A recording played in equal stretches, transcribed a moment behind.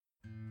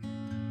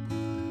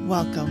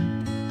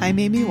Welcome. I'm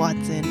Amy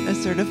Watson, a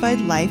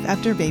certified life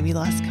after baby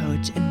loss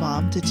coach and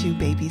mom to 2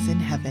 babies in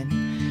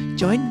heaven.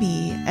 Join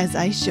me as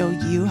I show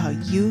you how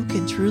you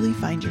can truly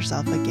find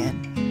yourself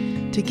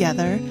again.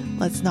 Together,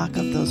 let's knock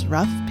off those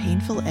rough,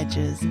 painful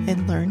edges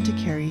and learn to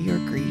carry your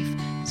grief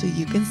so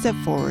you can step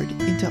forward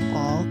into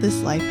all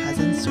this life has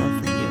in store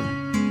for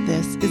you.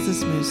 This is the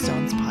Smooth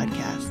Stones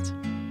Podcast.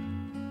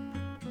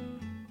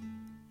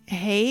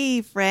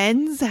 Hey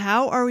friends,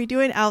 how are we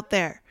doing out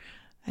there?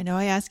 I know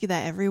I ask you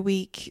that every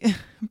week,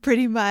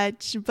 pretty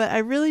much, but I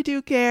really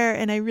do care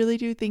and I really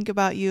do think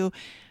about you.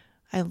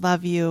 I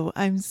love you.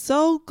 I'm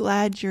so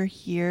glad you're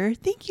here.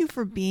 Thank you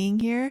for being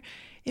here.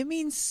 It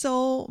means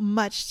so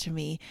much to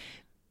me.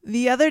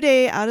 The other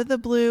day, out of the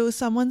blue,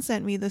 someone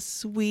sent me the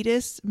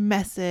sweetest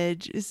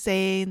message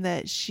saying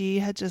that she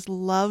had just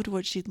loved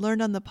what she'd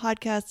learned on the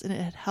podcast and it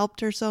had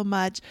helped her so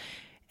much.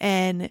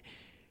 And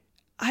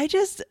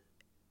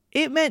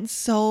it meant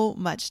so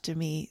much to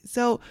me.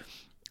 So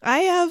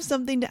I have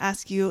something to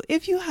ask you.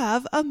 If you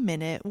have a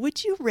minute,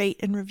 would you rate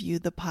and review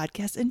the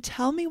podcast and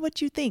tell me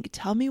what you think?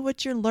 Tell me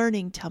what you're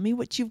learning. Tell me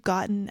what you've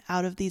gotten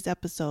out of these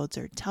episodes,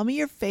 or tell me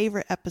your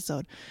favorite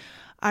episode.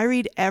 I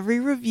read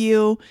every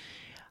review.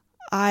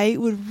 I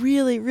would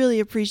really, really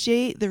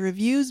appreciate the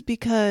reviews,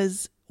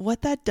 because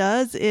what that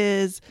does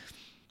is,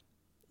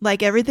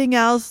 like everything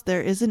else,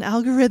 there is an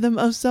algorithm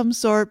of some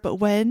sort, but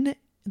when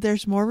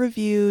there's more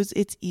reviews,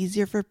 it's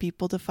easier for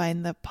people to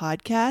find the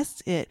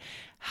podcast. It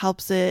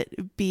helps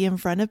it be in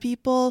front of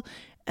people.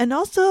 And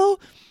also,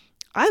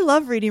 I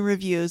love reading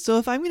reviews. So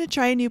if I'm going to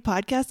try a new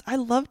podcast, I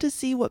love to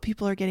see what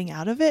people are getting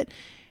out of it.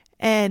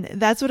 And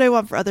that's what I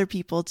want for other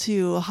people,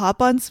 to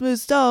hop on Smooth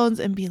Stones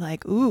and be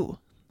like, ooh,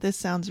 this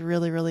sounds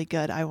really, really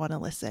good. I want to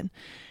listen.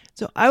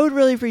 So I would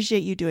really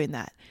appreciate you doing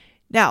that.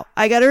 Now,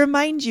 I got to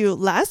remind you,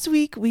 last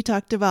week we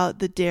talked about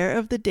the Dare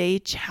of the Day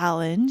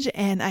challenge,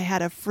 and I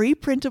had a free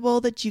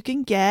printable that you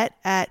can get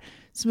at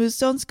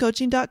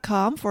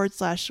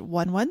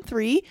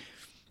smoothstonescoaching.com/113.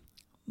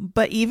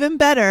 But even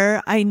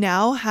better, I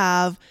now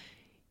have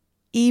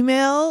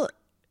email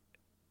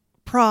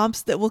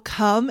prompts that will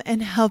come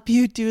and help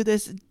you do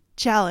this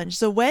challenge.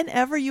 So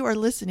whenever you are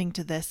listening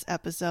to this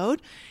episode,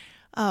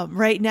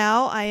 right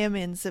now I am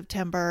in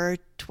September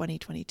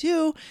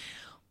 2022.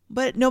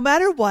 But no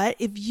matter what,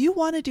 if you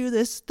want to do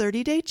this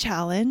 30-day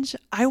challenge,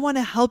 I want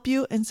to help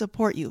you and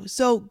support you.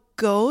 So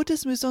go to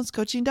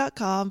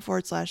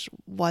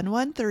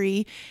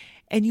smoothstonescoaching.com/113,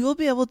 and you will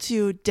be able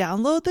to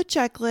download the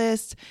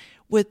checklist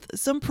with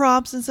some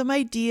prompts and some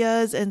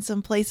ideas and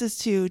some places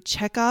to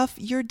check off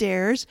your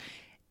dares.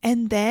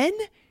 And then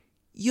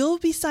you'll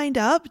be signed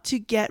up to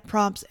get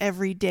prompts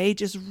every day,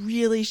 just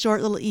really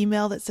short little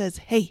email that says,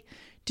 hey,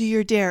 do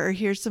your dare, or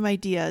here's some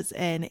ideas.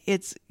 And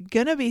it's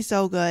going to be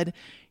so good.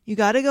 You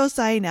got to go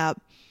sign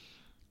up.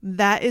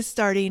 That is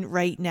starting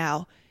right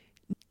now.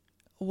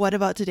 What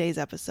about today's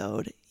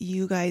episode?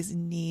 You guys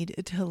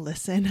need to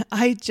listen.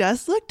 I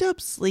just looked up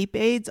sleep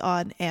aids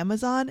on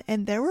Amazon,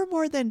 and there were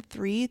more than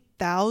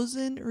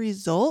 3,000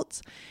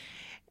 results.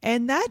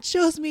 And that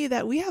shows me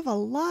that we have a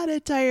lot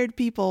of tired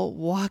people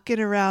walking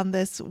around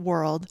this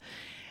world.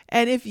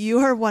 And if you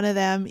are one of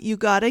them, you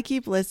got to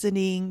keep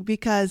listening,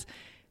 because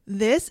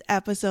this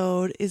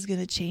episode is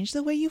going to change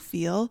the way you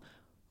feel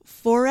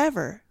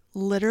forever.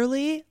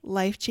 Literally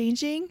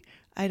life-changing.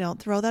 I don't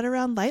throw that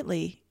around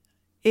lightly.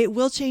 It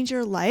will change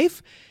your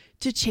life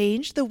to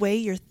change the way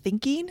you're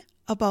thinking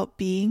about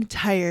being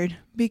tired.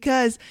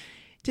 Because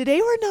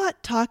today we're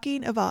not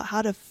talking about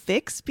how to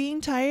fix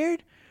being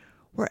tired.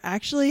 We're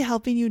actually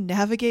helping you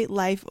navigate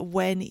life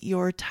when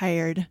you're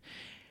tired.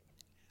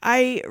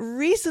 I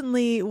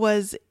recently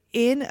was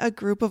in a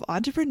group of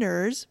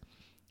entrepreneurs,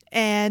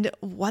 and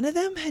one of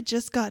them had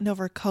just gotten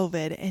over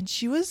COVID, and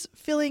she was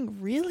feeling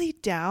really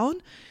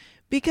down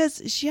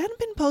because she hadn't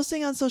been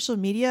posting on social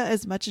media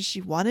as much as she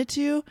wanted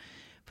to,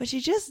 but she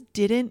just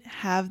didn't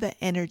have the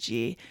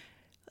energy.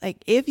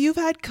 Like, if you've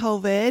had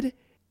COVID,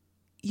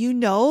 you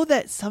know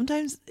that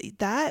sometimes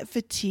that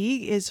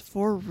fatigue is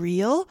for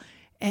real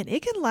and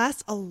it can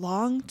last a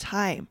long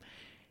time.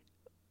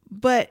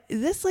 But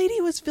this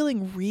lady was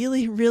feeling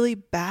really, really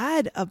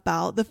bad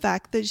about the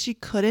fact that she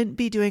couldn't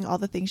be doing all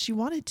the things she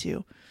wanted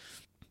to.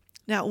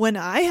 Now, when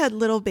I had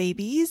little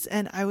babies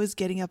and I was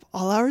getting up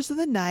all hours of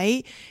the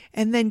night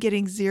and then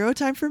getting zero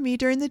time for me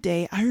during the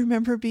day, I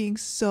remember being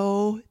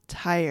so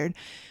tired.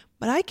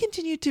 But I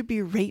continued to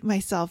berate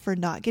myself for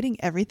not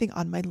getting everything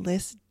on my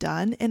list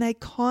done, and I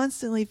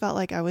constantly felt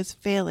like I was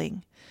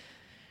failing.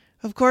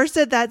 Of course,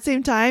 at that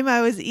same time,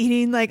 I was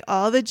eating like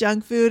all the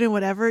junk food and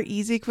whatever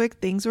easy, quick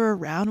things were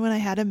around when I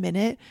had a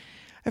minute.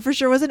 I for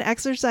sure wasn't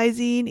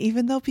exercising,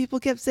 even though people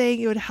kept saying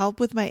it would help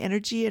with my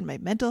energy and my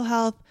mental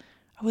health.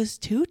 I was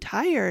too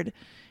tired,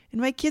 and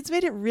my kids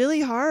made it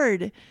really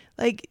hard.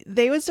 Like,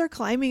 they would start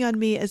climbing on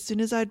me as soon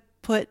as I'd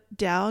put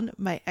down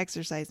my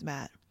exercise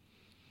mat.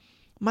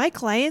 My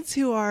clients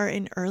who are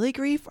in early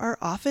grief are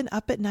often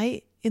up at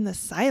night in the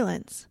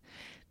silence.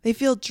 They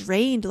feel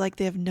drained, like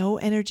they have no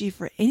energy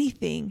for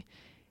anything.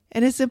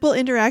 And a simple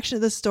interaction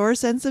at the store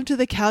sends them to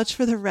the couch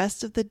for the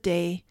rest of the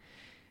day.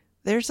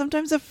 They're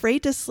sometimes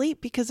afraid to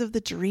sleep because of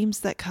the dreams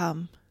that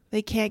come.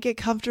 They can't get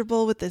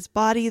comfortable with this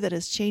body that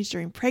has changed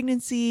during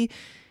pregnancy.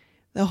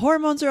 The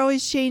hormones are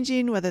always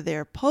changing, whether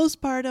they're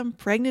postpartum,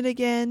 pregnant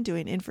again,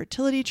 doing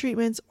infertility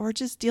treatments, or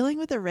just dealing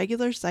with a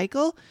regular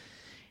cycle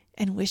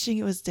and wishing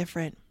it was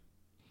different.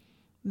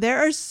 There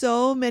are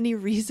so many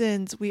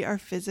reasons we are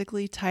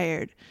physically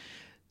tired.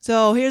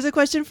 So here's a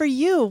question for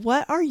you.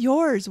 What are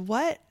yours?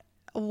 Why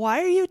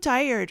are you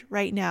tired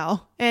right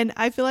now? And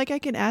I feel like I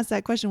can ask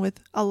that question with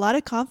a lot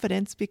of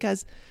confidence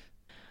because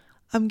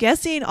I'm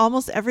guessing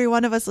almost every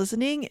one of us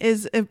listening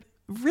is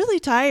really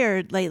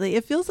tired lately.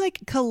 It feels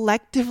like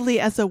collectively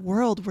as a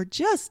world, we're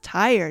just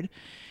tired.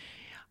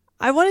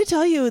 I want to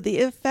tell you the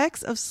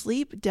effects of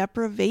sleep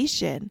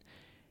deprivation.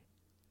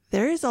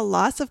 There is a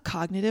loss of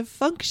cognitive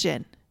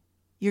function.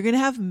 You're going to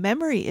have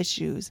memory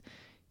issues.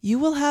 You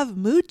will have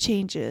mood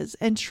changes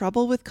and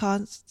trouble with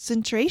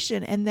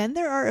concentration. And then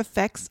there are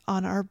effects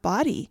on our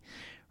body,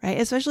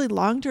 right? Especially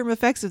long-term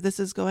effects if this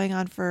is going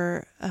on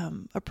for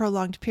a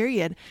prolonged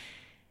period.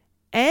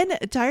 And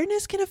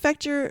tiredness can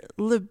affect your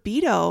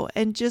libido.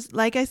 And just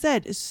like I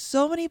said,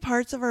 so many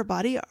parts of our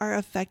body are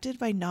affected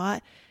by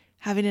not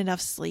having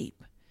enough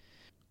sleep.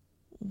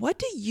 What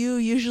do you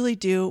usually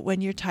do when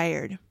you're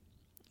tired?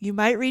 You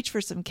might reach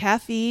for some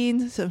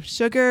caffeine, some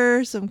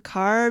sugar, some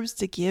carbs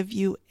to give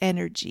you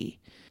energy.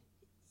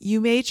 You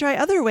may try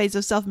other ways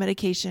of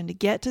self-medication to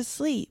get to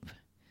sleep.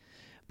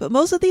 But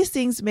most of these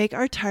things make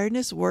our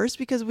tiredness worse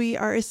because we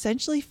are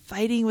essentially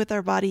fighting with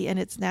our body and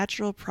its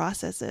natural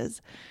processes.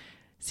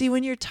 See,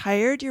 when you're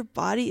tired, your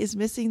body is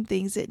missing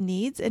things it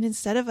needs, and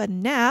instead of a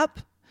nap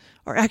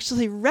or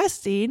actually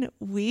resting,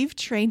 we've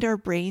trained our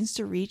brains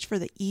to reach for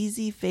the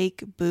easy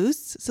fake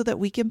boosts so that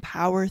we can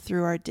power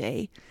through our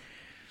day.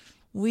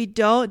 We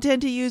don't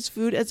tend to use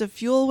food as a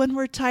fuel when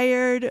we're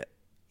tired.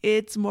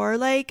 It's more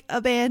like a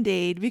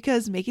Band-Aid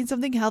because making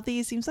something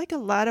healthy seems like a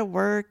lot of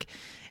work,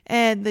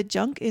 and the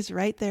junk is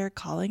right there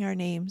calling our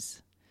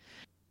names.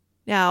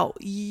 Now,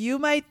 you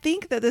might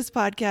think that this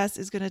podcast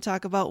is going to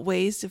talk about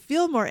ways to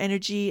feel more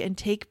energy and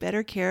take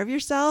better care of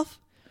yourself,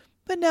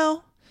 but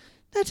no,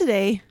 not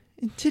today.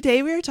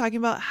 Today we are talking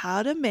about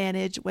how to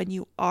manage when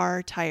you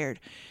are tired.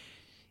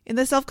 In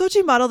the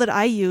self-coaching model that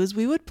I use,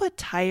 we would put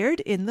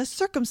tired in the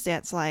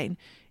circumstance line.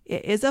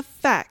 It is a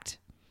fact.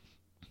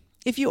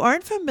 If you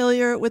aren't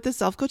familiar with the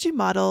self-coaching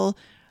model,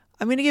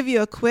 I'm going to give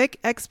you a quick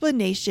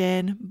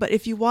explanation, but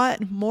if you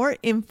want more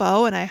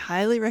info, and I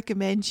highly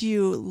recommend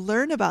you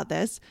learn about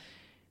this,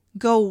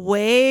 go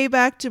way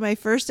back to my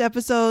first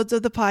episodes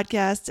of the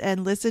podcast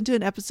and listen to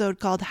an episode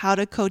called How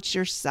to Coach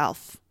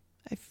Yourself.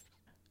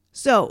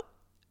 So,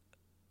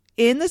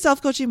 in the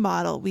self-coaching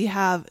model, we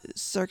have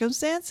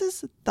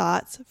circumstances,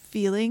 thoughts,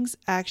 feelings,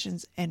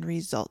 actions, and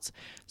results.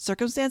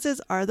 Circumstances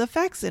are the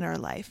facts in our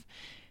life.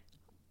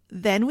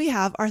 Then we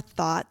have our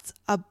thoughts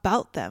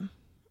about them.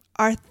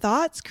 Our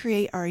thoughts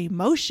create our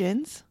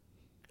emotions.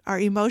 Our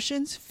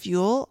emotions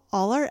fuel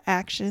all our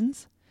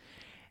actions.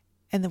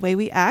 And the way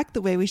we act,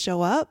 the way we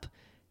show up,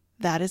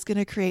 that is going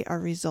to create our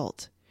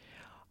result.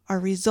 Our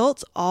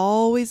results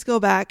always go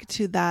back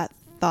to that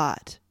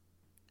thought.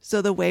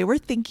 So the way we're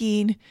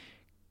thinking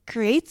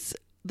creates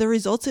the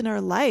results in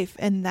our life.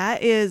 And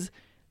that is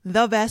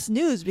the best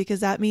news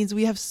because that means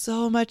we have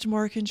so much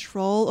more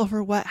control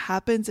over what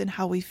happens and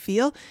how we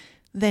feel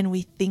than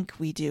we think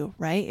we do,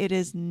 right? It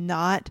is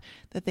not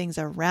the things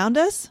around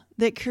us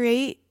that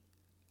create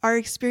our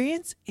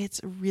experience. It's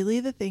really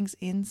the things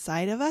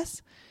inside of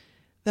us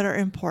that are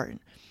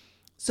important.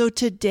 So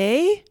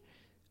today,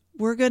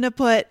 we're going to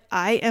put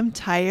I am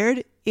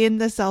tired in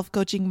the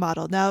self-coaching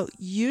model. Now,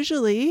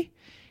 usually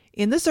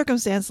in the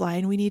circumstance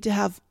line, we need to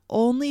have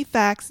only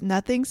facts,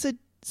 nothing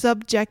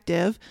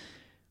subjective,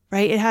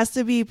 right? It has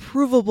to be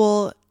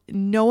provable.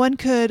 No one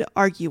could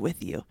argue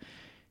with you.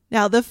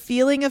 Now, the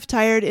feeling of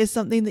tired is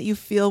something that you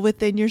feel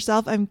within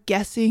yourself. I'm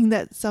guessing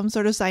that some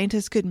sort of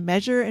scientist could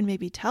measure and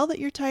maybe tell that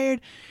you're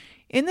tired.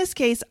 In this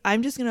case,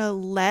 I'm just going to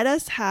let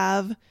us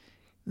have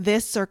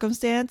this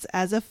circumstance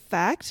as a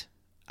fact.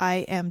 I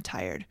am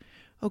tired.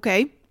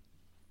 Okay?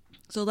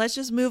 So let's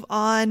just move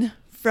on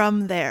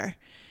from there.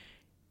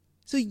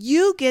 So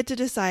you get to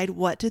decide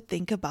what to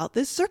think about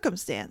this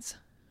circumstance.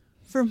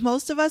 For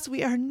most of us,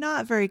 we are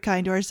not very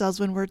kind to ourselves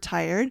when we're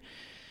tired.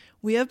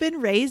 We have been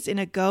raised in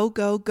a go,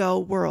 go, go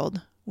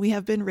world. We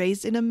have been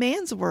raised in a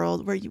man's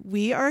world where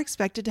we are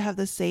expected to have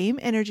the same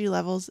energy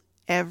levels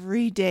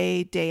every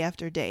day, day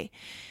after day.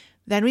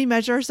 Then we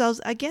measure ourselves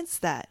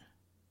against that,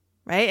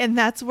 right? And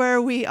that's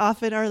where we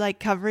often are like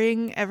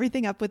covering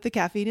everything up with the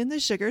caffeine and the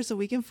sugar so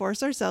we can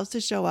force ourselves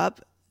to show up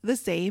the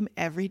same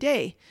every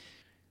day.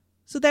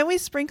 So then we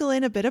sprinkle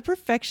in a bit of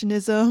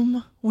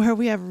perfectionism where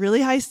we have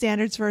really high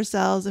standards for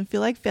ourselves and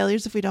feel like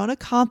failures if we don't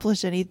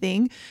accomplish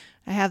anything.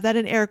 I have that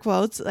in air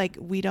quotes, like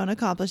we don't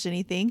accomplish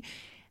anything.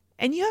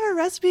 And you have a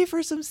recipe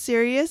for some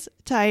serious,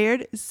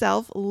 tired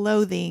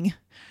self-loathing.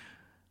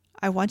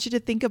 I want you to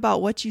think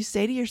about what you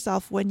say to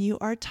yourself when you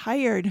are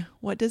tired.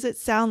 What does it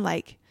sound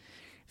like?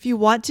 If you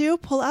want to,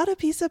 pull out a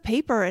piece of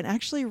paper and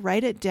actually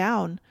write it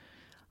down.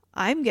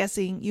 I'm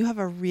guessing you have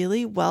a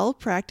really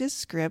well-practiced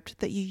script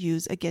that you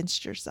use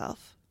against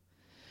yourself.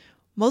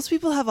 Most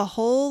people have a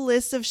whole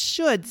list of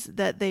shoulds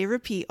that they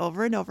repeat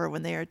over and over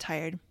when they are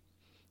tired.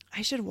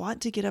 I should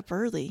want to get up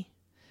early.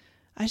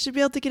 I should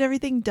be able to get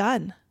everything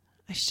done.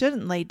 I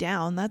shouldn't lay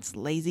down. That's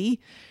lazy.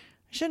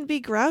 I shouldn't be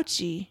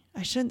grouchy.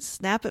 I shouldn't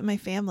snap at my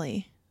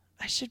family.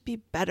 I should be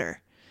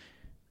better.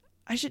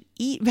 I should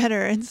eat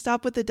better and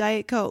stop with the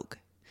Diet Coke.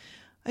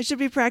 I should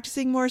be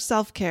practicing more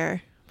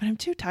self-care, but I'm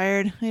too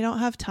tired. I don't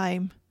have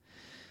time.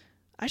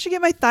 I should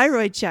get my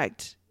thyroid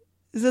checked.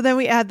 So then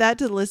we add that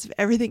to the list of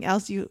everything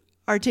else you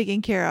are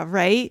taking care of,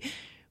 right?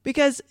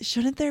 Because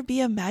shouldn't there be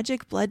a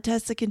magic blood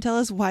test that can tell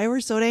us why we're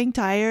so dang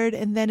tired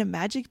and then a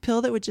magic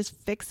pill that would just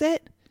fix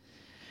it?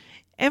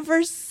 And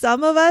for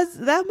some of us,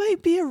 that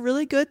might be a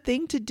really good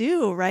thing to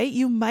do, right?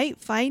 You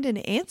might find an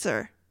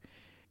answer.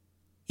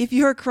 If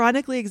you're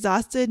chronically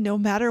exhausted, no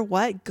matter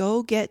what,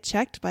 go get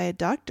checked by a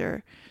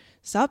doctor.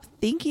 Stop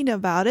thinking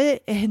about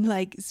it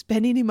and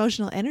spending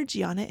emotional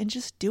energy on it and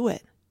just do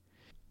it.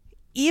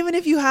 Even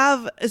if you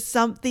have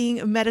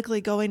something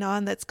medically going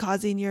on that's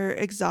causing your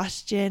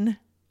exhaustion,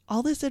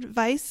 all this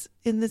advice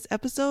in this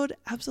episode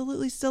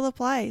absolutely still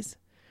applies.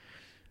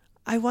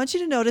 I want you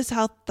to notice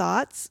how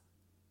thoughts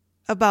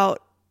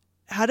about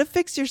how to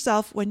fix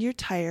yourself when you're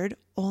tired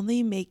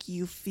only make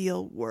you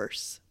feel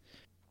worse.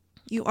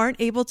 You aren't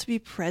able to be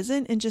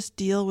present and just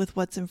deal with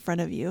what's in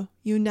front of you.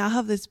 You now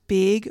have this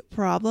big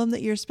problem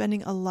that you're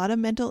spending a lot of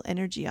mental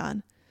energy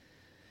on.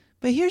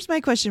 But here's my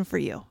question for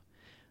you.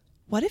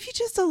 What if you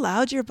just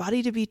allowed your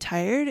body to be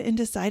tired and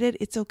decided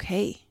it's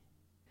okay?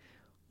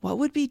 What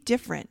would be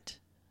different?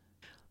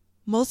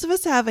 Most of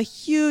us have a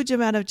huge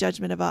amount of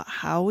judgment about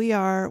how we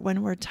are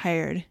when we're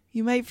tired.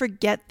 You might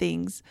forget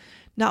things,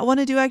 not want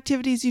to do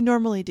activities you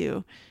normally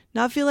do,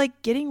 not feel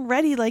like getting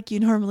ready like you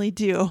normally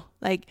do.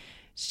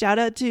 Shout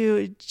out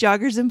to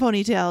joggers and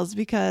ponytails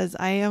because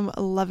I am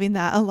loving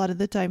that a lot of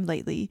the time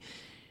lately.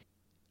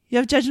 You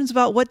have judgments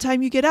about what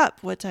time you get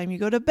up, what time you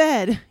go to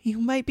bed. You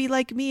might be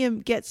like me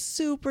and get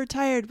super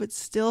tired, but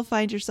still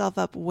find yourself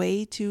up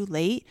way too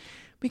late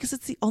because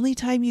it's the only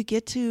time you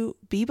get to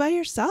be by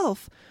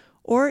yourself,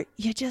 or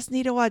you just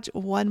need to watch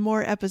one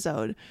more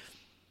episode.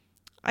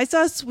 I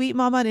saw a sweet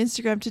mom on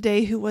Instagram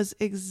today who was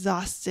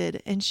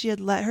exhausted and she had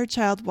let her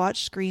child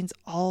watch screens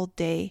all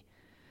day.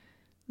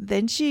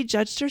 Then she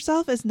judged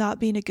herself as not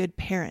being a good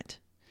parent.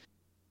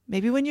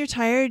 Maybe when you're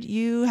tired,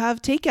 you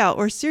have takeout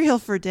or cereal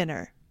for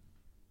dinner.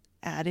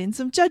 Add in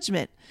some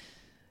judgment.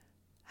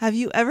 Have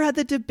you ever had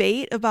the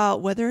debate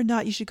about whether or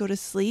not you should go to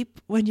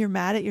sleep when you're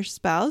mad at your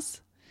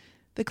spouse?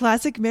 The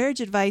classic marriage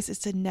advice is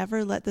to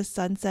never let the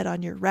sun set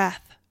on your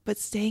wrath, but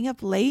staying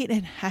up late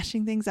and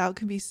hashing things out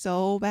can be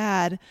so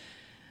bad.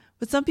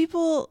 But some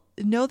people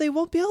know they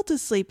won't be able to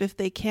sleep if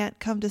they can't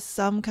come to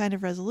some kind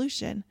of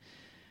resolution.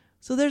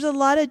 So there's a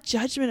lot of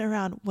judgment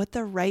around what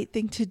the right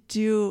thing to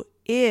do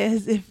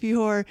is if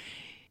you're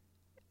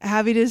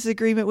having a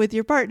disagreement with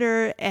your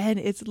partner and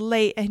it's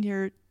late and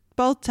you're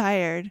both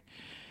tired.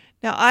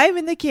 Now, I'm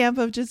in the camp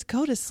of just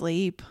go to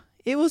sleep.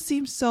 It will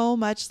seem so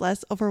much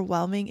less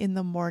overwhelming in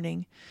the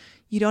morning.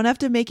 You don't have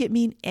to make it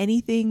mean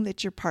anything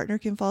that your partner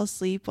can fall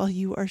asleep while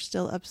you are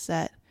still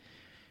upset.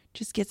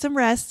 Just get some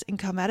rest and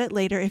come at it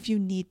later if you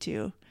need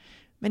to.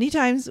 Many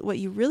times what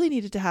you really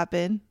needed to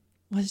happen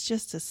was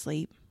just to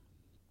sleep.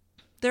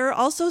 There are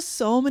also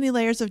so many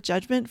layers of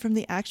judgment from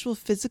the actual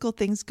physical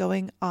things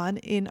going on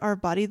in our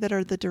body that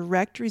are the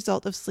direct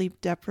result of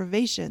sleep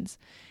deprivations,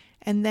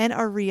 and then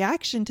our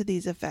reaction to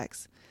these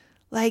effects.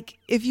 Like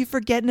if you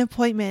forget an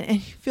appointment and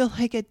you feel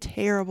like a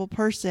terrible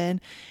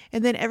person,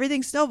 and then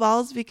everything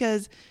snowballs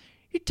because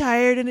you're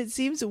tired and it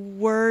seems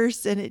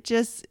worse, and you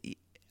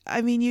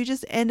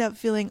just end up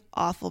feeling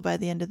awful by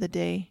the end of the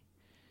day.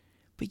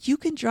 But you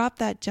can drop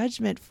that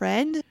judgment,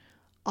 friend.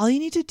 All you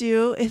need to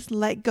do is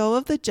let go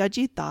of the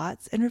judgy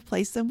thoughts and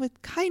replace them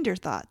with kinder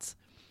thoughts.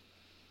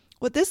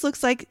 What this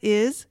looks like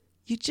is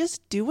you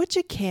just do what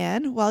you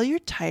can while you're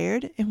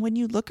tired, and when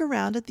you look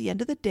around at the end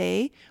of the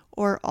day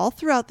or all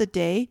throughout the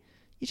day,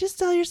 you just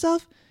tell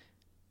yourself,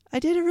 I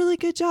did a really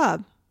good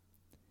job.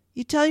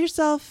 You tell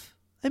yourself,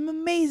 I'm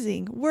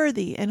amazing,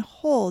 worthy, and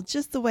whole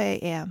just the way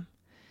I am.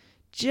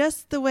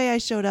 Just the way I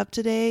showed up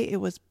today, it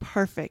was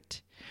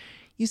perfect.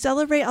 You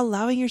celebrate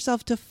allowing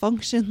yourself to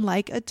function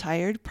like a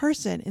tired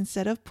person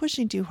instead of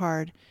pushing too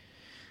hard.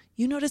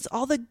 You notice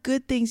all the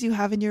good things you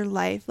have in your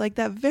life, like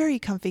that very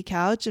comfy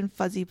couch and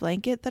fuzzy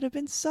blanket that have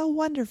been so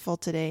wonderful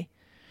today.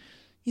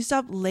 You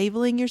stop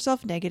labeling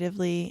yourself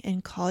negatively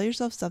and call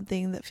yourself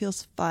something that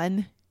feels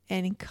fun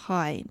and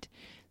kind.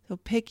 So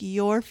pick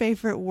your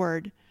favorite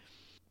word.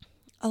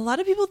 A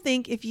lot of people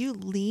think if you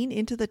lean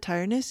into the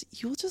tiredness,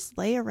 you'll just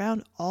lay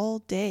around all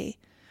day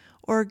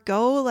or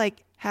go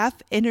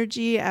half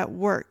energy at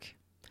work.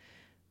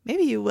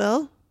 Maybe you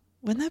will.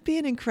 Wouldn't that be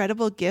an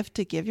incredible gift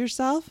to give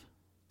yourself?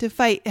 To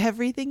fight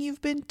everything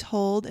you've been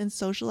told and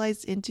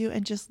socialized into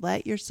and just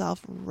let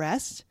yourself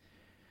rest?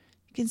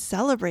 You can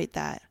celebrate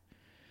that.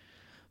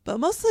 But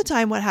most of the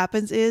time what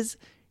happens is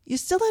You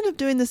still end up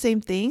doing the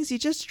same things. You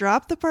just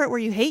drop the part where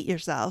you hate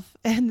yourself,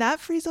 and that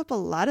frees up a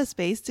lot of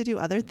space to do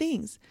other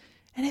things.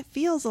 And it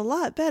feels a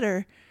lot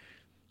better.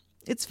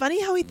 It's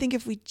funny how we think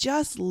if we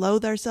just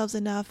loathe ourselves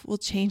enough, we'll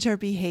change our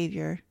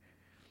behavior.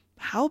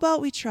 How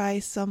about we try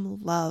some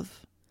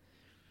love?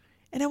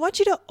 And I want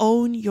you to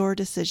own your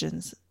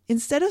decisions.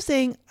 Instead of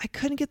saying, I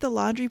couldn't get the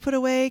laundry put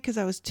away because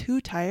I was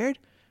too tired,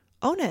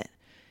 own it.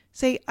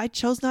 Say, I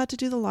chose not to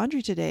do the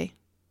laundry today.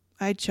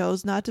 I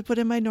chose not to put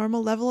in my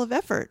normal level of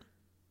effort.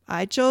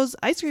 I chose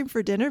ice cream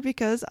for dinner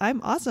because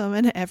I'm awesome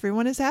and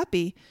everyone is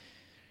happy.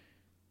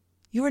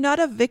 You are not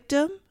a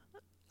victim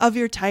of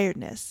your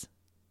tiredness.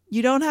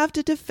 You don't have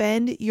to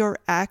defend your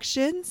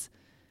actions.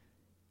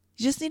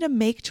 You just need to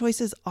make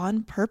choices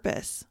on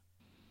purpose.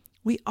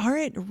 We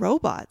aren't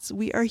robots.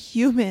 We are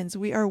humans.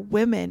 We are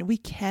women. We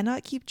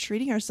cannot keep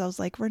treating ourselves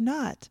like we're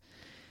not.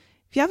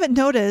 If you haven't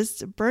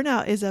noticed,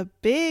 burnout is a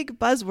big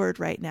buzzword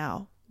right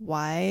now.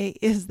 Why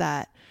is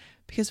that?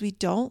 Because we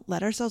don't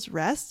let ourselves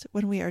rest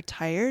when we are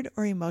tired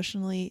or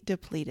emotionally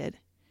depleted.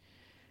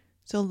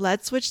 So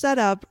let's switch that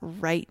up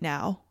right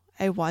now.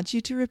 I want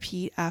you to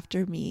repeat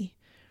after me.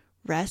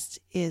 Rest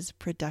is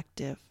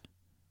productive.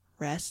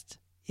 Rest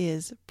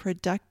is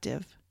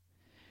productive.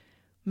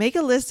 Make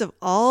a list of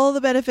all the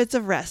benefits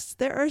of rest.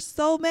 There are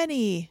so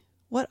many.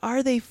 What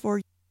are they for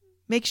you?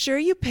 Make sure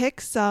you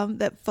pick some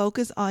that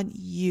focus on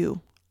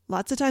you.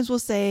 Lots of times we'll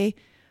say,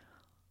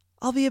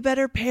 I'll be a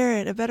better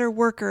parent, a better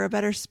worker, a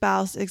better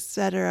spouse,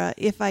 etc.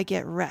 if I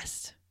get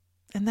rest.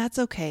 And that's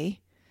okay.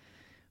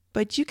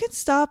 But you can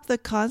stop the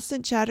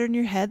constant chatter in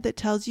your head that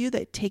tells you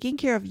that taking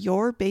care of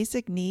your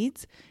basic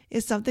needs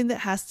is something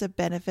that has to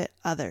benefit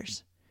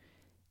others.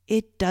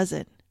 It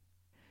doesn't.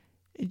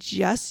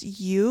 Just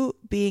you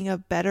being a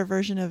better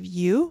version of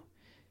you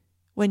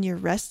when you're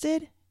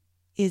rested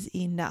is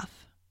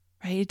enough,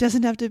 right? It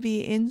doesn't have to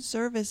be in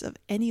service of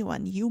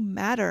anyone. You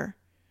matter.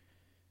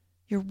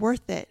 You're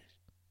worth it.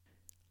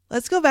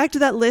 Let's go back to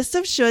that list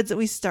of shoulds that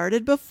we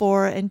started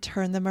before and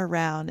turn them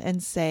around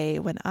and say,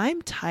 when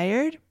I'm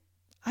tired,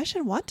 I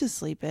should want to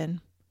sleep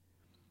in.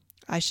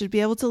 I should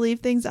be able to leave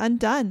things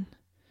undone.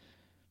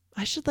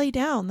 I should lay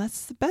down.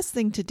 That's the best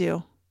thing to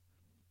do.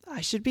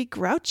 I should be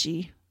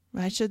grouchy.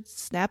 I should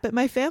snap at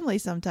my family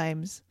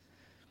sometimes.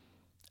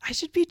 I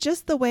should be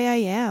just the way I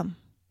am.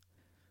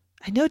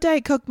 I know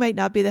Diet Coke might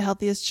not be the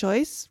healthiest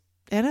choice,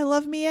 and I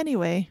love me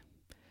anyway.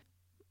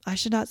 I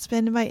should not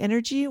spend my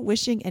energy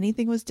wishing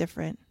anything was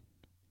different.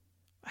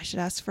 I should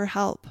ask for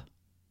help.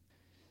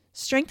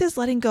 Strength is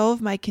letting go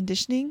of my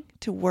conditioning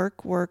to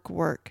work, work,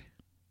 work.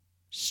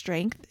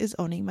 Strength is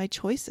owning my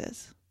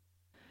choices.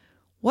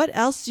 What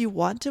else do you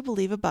want to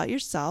believe about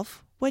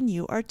yourself when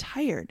you are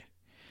tired?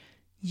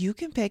 You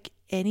can pick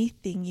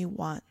anything you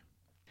want.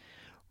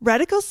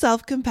 Radical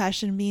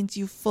self-compassion means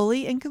you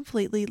fully and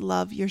completely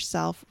love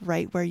yourself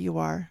right where you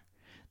are.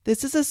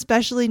 This is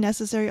especially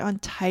necessary on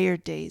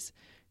tired days,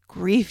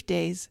 grief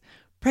days,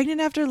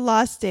 pregnant after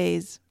loss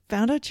days,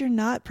 found out you're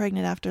not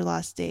pregnant after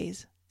loss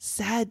days,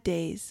 sad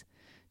days,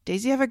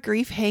 days you have a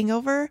grief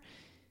hangover,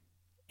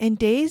 and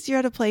days you're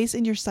at a place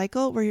in your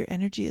cycle where your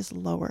energy is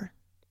lower.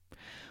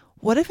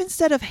 What if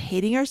instead of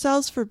hating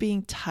ourselves for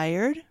being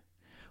tired,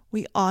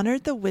 we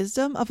honored the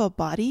wisdom of a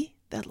body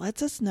that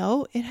lets us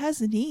know it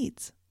has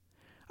needs?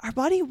 Our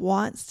body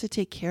wants to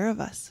take care of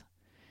us.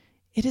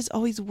 It is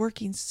always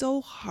working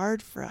so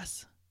hard for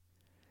us.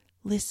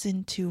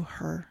 Listen to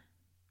her.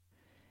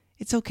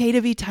 It's okay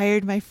to be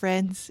tired, my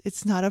friends.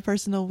 It's not a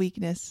personal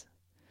weakness.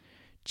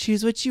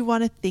 Choose what you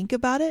want to think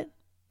about it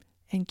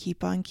and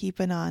keep on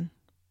keeping on.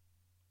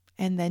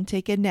 And then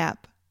take a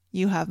nap.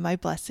 You have my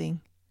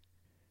blessing.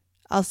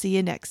 I'll see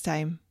you next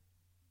time.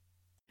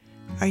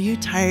 Are you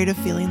tired of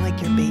feeling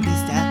like your baby's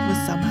death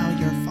was somehow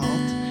your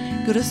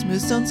fault? Go to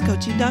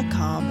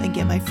smoothstonescoaching.com and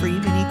get my free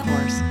mini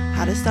course,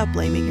 How to Stop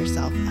Blaming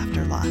Yourself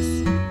After Loss.